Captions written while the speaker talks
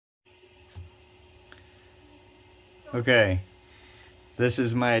Okay, this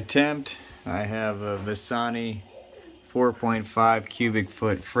is my attempt. I have a Visani 4.5 cubic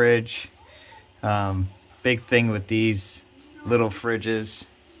foot fridge. Big thing with these little fridges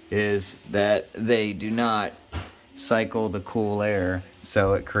is that they do not cycle the cool air,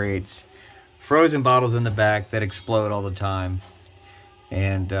 so it creates frozen bottles in the back that explode all the time.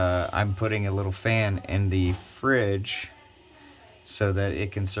 And I'm putting a little fan in the fridge so that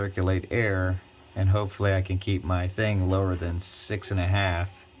it can circulate air, and hopefully I can keep my thing lower than 6.5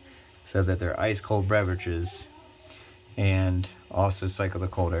 so that they're ice cold beverages and also cycle the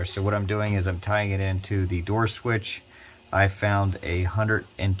cold air. So what I'm doing is I'm tying it into the door switch. I found a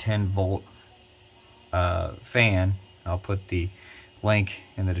 110 volt fan. I'll put the link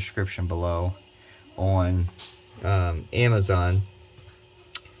in the description below on Amazon,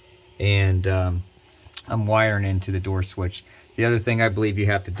 and I'm wiring into the door switch. The other thing I believe you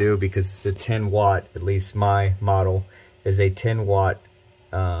have to do, because it's a 10 watt, at least my model is a 10 watt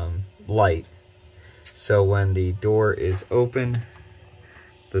light. So when the door is open,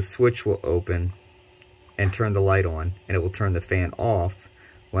 the switch will open and turn the light on, and it will turn the fan off.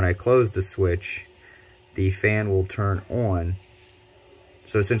 When I close the switch, the fan will turn on.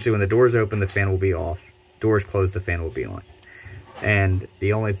 So essentially when the door's open, the fan will be off. Doors closed, the fan will be on. And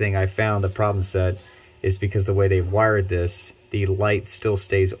the only thing I found, the problem set, is because the way they've wired this, the light still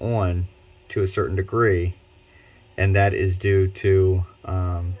stays on to a certain degree, and that is due to,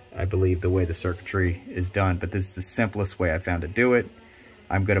 I believe, the way the circuitry is done. But this is the simplest way I found to do it.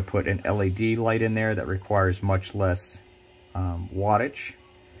 I'm going to put an LED light in there that requires much less wattage,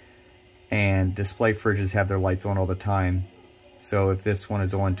 and display fridges have their lights on all the time. So if this one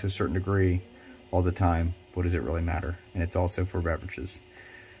is on to a certain degree all the time, what does it really matter? And it's also for beverages.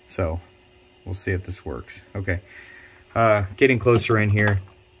 So we'll see if this works. Okay, getting closer in here.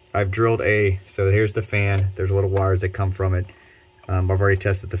 I've drilled so here's the fan. There's little wires that come from it. I've already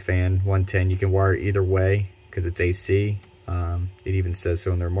tested the fan, 110. You can wire it either way because it's AC. It even says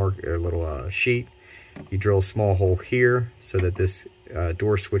so in their little sheet. You drill a small hole here so that this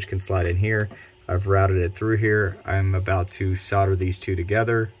door switch can slide in here. I've routed it through here. I'm about to solder these two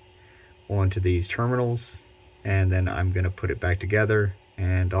together onto these terminals, and then I'm going to put it back together,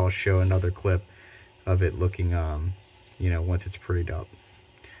 and I'll show another clip of it looking, you know, once it's prettied up.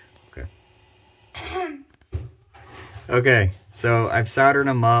 Okay. Okay, so I've soldered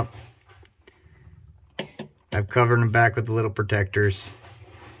them up. I've covered them back with the little protectors.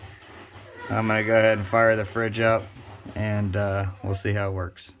 I'm gonna go ahead and fire the fridge up, and we'll see how it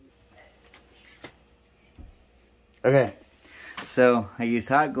works. Okay, so I used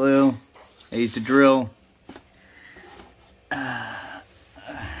hot glue. I used a drill.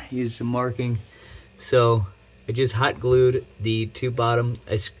 Used some marking. So I just hot glued the two bottom.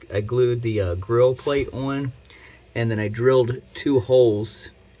 I glued the grill plate on, and then I drilled 2 holes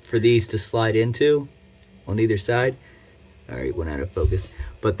for these to slide into on either side. All right, went out of focus.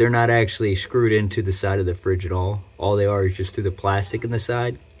 But they're not actually screwed into the side of the fridge at all. All they are is just through the plastic in the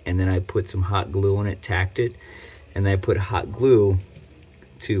side. And then I put some hot glue on it, tacked it. And then I put hot glue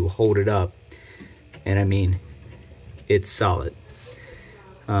to hold it up. And I mean, it's solid.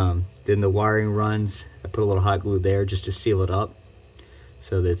 Then the wiring runs. I put a little hot glue there just to seal it up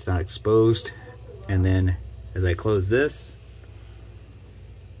so that it's not exposed. And then as I close this,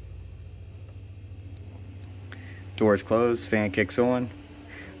 door is closed, fan kicks on.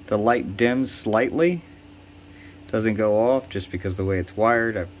 The light dims slightly. Doesn't go off just because the way it's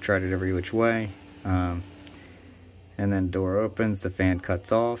wired. I've tried it every which way. And then door opens, the fan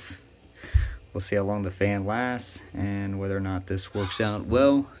cuts off. We'll see how long the fan lasts and whether or not this works out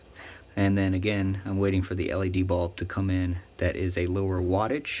well. And then again, I'm waiting for the LED bulb to come in that is a lower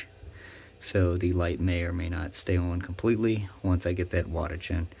wattage. So the light may or may not stay on completely once I get that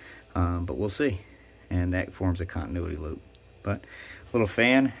wattage in. But we'll see. And that forms a continuity loop. But little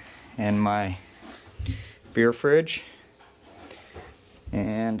fan and my beer fridge.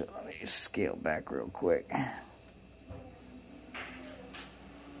 And let me just scale back real quick.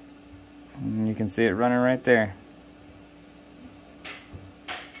 And you can see it running right there.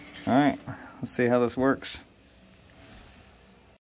 Alright, let's see how this works.